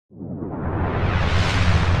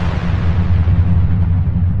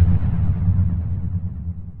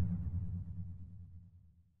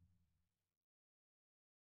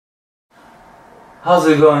How's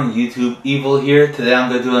it going, YouTube? Evil here. Today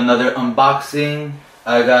I'm gonna do another unboxing.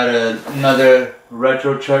 I got another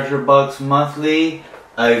Retro Treasure Box monthly.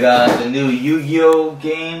 I got the new Yu-Gi-Oh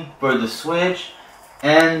game for the Switch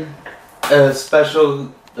and a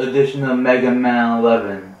special edition of Mega Man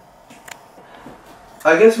 11.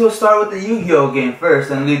 I guess we'll start with the Yu-Gi-Oh game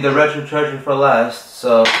first and leave the Retro Treasure for last.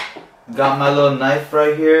 So, got my little knife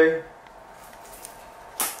right here.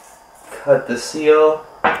 Cut the seal.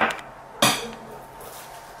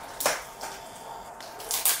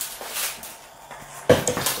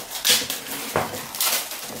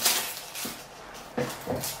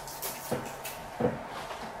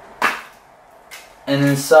 And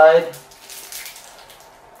inside,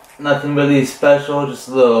 nothing really special, just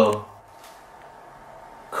little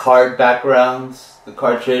card backgrounds, the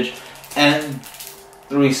cartridge, and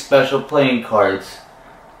 3 special playing cards,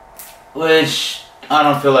 which I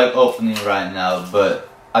don't feel like opening right now, but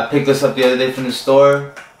I picked this up the other day from the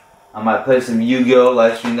store. I might play some Yu-Gi-Oh,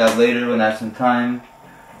 live stream that later when I have some time.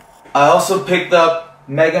 I also picked up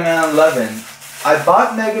Mega Man 11. I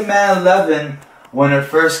bought Mega Man 11 when it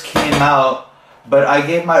first came out, but I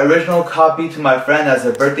gave my original copy to my friend as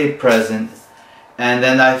a birthday present, and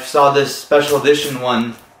then I saw this special edition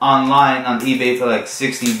one online on eBay for like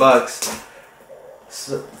 60 bucks.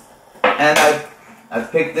 So, and I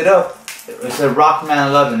picked it up. It's a Rockman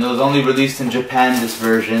 11. It was only released in Japan, this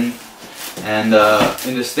version, and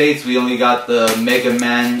in the States we only got the Mega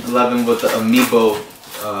Man 11 with the Amiibo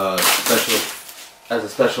as a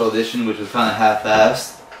special edition, which was kind of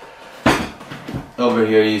half-assed. Over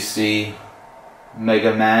here you see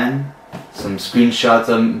Mega Man, some screenshots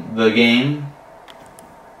of the game.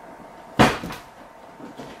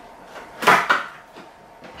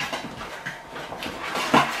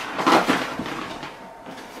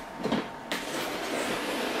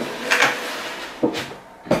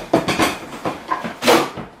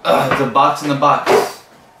 It's a box in the box.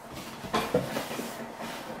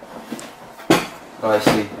 Oh, I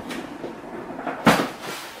see.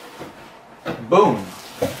 Boom.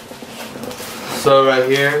 So right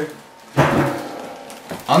here,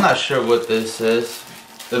 I'm not sure what this is.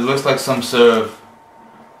 It looks like some sort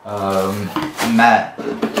of mat.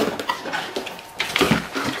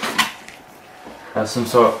 Some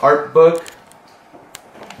sort of art book.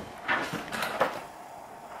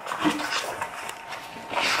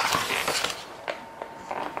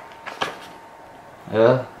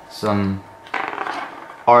 Yeah, some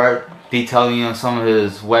art detailing on some of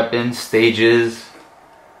his weapons, stages,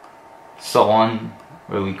 so on.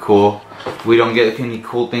 Really cool. We don't get any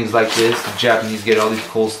cool things like this. The Japanese get all these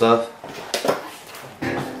cool stuff.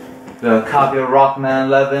 The copy of Rockman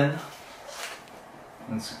 11.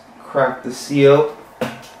 Let's crack the seal.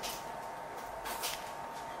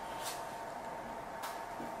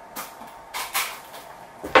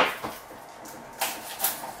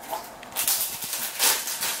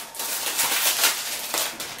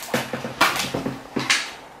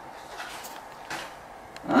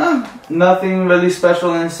 Nothing really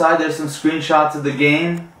special inside. There's some screenshots of the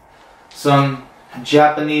game, some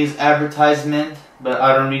Japanese advertisement, but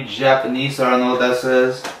I don't read Japanese, so I don't know what that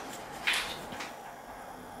says.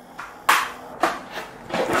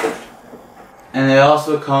 And it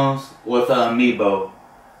also comes with an amiibo,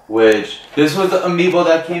 which this was the amiibo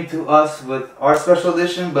that came to us with our special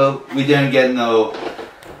edition, but we didn't get no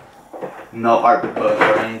art book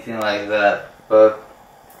or anything like that. But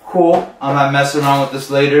cool. I might mess around with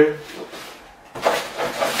this later.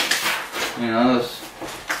 You know, let's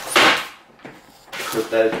put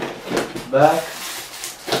that back.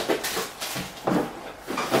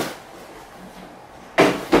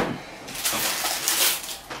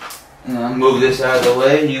 And I'll move this out of the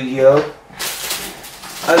way, Yu-Gi-Oh.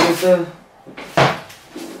 As I said.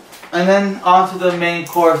 And then on to the main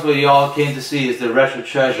course, what y'all came to see is the Retro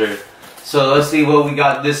Treasure. So let's see what we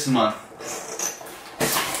got this month.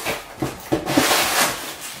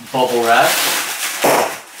 Bubble wrap.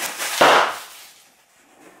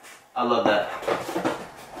 I love that.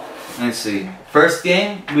 Let's see. First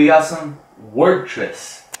game, we got some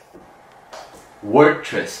WORDTRIS.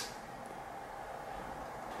 WORDTRIS.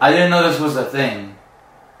 I didn't know this was a thing,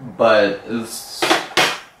 but it's,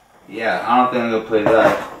 yeah, I don't think I'm gonna play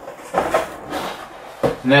that.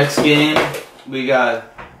 Next game, we got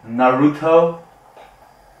NARUTO,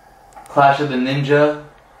 Clash of the Ninja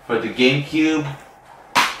for the GameCube.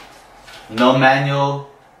 No manual,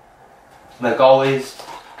 like always.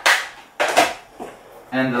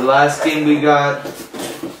 And the last game we got,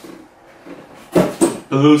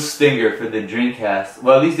 BLUESTINGER for the Dreamcast.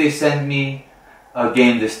 Well, at least they sent me a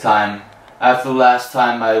game this time. After last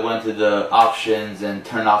time I went to the options and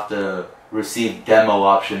turned off the receive demo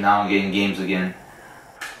option. Now I'm getting games again.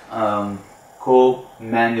 Cool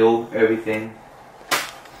manual, everything.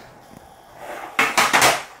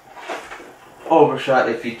 Overshot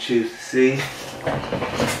if you choose to see.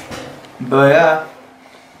 But yeah,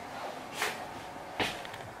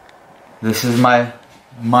 this is my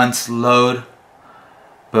month's load.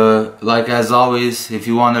 But like as always, if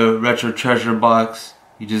you want a Retro Treasure box,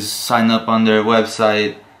 you just sign up on their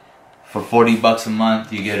website. For 40 bucks a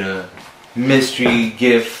month, you get a mystery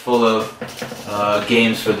gift full of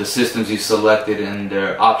games for the systems you selected in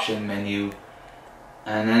their option menu.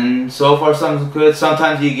 And then so far something's good.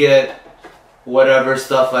 Sometimes you get whatever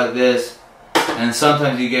stuff like this, and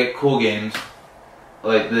sometimes you get cool games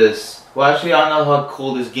like this. Well, actually I don't know how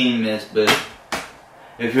cool this game is, but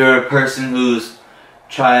if you're a person who's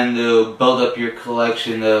trying to build up your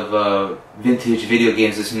collection of vintage video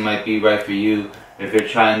games, this might be right for you. If you're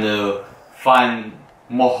trying to find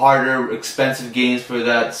more harder, expensive games for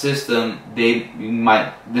that system, this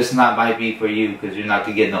might be for you, because you're not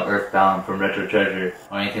gonna get no Earthbound from Retro Treasure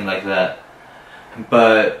or anything like that.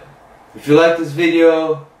 But if you like this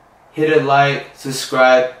video, hit a like,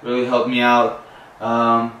 subscribe, really help me out.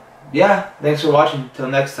 Yeah, thanks for watching. Till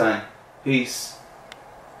next time, peace.